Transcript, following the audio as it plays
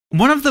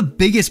One of the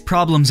biggest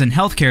problems in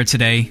healthcare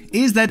today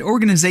is that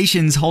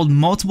organizations hold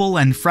multiple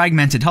and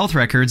fragmented health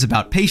records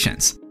about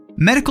patients.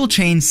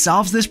 Medicalchain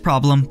solves this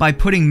problem by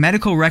putting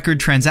medical record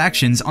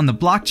transactions on the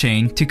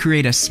blockchain to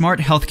create a smart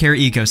healthcare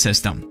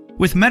ecosystem.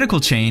 With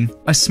Medicalchain,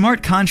 a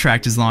smart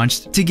contract is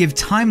launched to give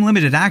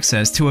time-limited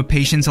access to a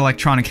patient's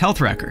electronic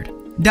health record.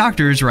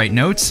 Doctors write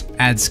notes,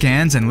 add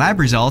scans and lab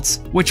results,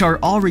 which are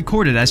all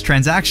recorded as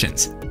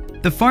transactions.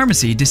 The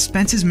pharmacy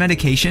dispenses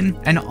medication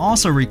and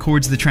also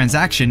records the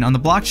transaction on the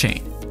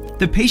blockchain.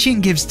 The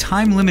patient gives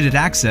time-limited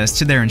access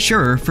to their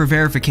insurer for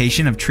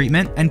verification of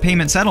treatment and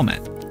payment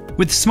settlement.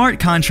 With smart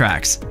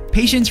contracts,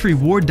 patients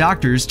reward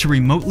doctors to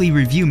remotely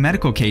review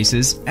medical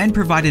cases and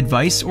provide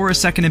advice or a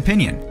second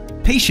opinion.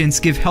 Patients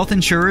give health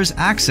insurers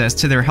access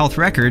to their health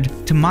record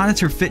to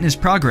monitor fitness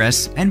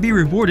progress and be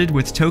rewarded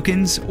with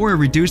tokens or a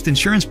reduced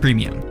insurance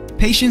premium.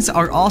 Patients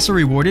are also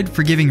rewarded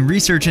for giving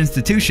research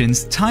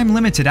institutions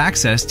time-limited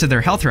access to their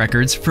health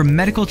records for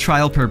medical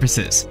trial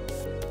purposes.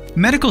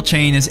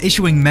 Medicalchain is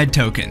issuing med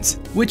tokens,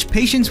 which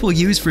patients will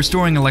use for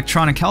storing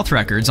electronic health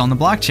records on the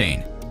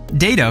blockchain,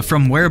 data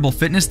from wearable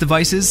fitness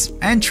devices,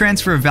 and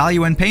transfer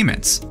value and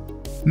payments.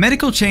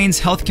 Medicalchain's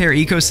healthcare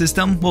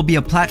ecosystem will be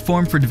a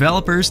platform for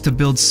developers to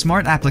build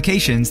smart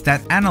applications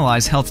that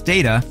analyze health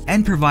data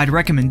and provide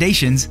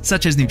recommendations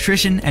such as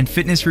nutrition and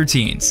fitness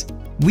routines.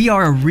 We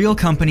are a real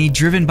company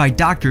driven by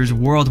doctors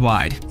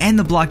worldwide and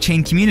the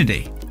blockchain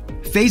community.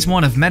 Phase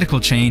 1 of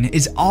Medicalchain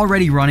is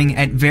already running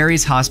at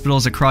various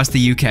hospitals across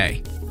the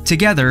UK.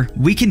 Together,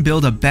 we can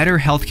build a better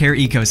healthcare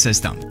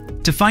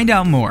ecosystem. To find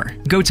out more,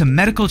 go to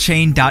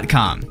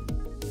medicalchain.com.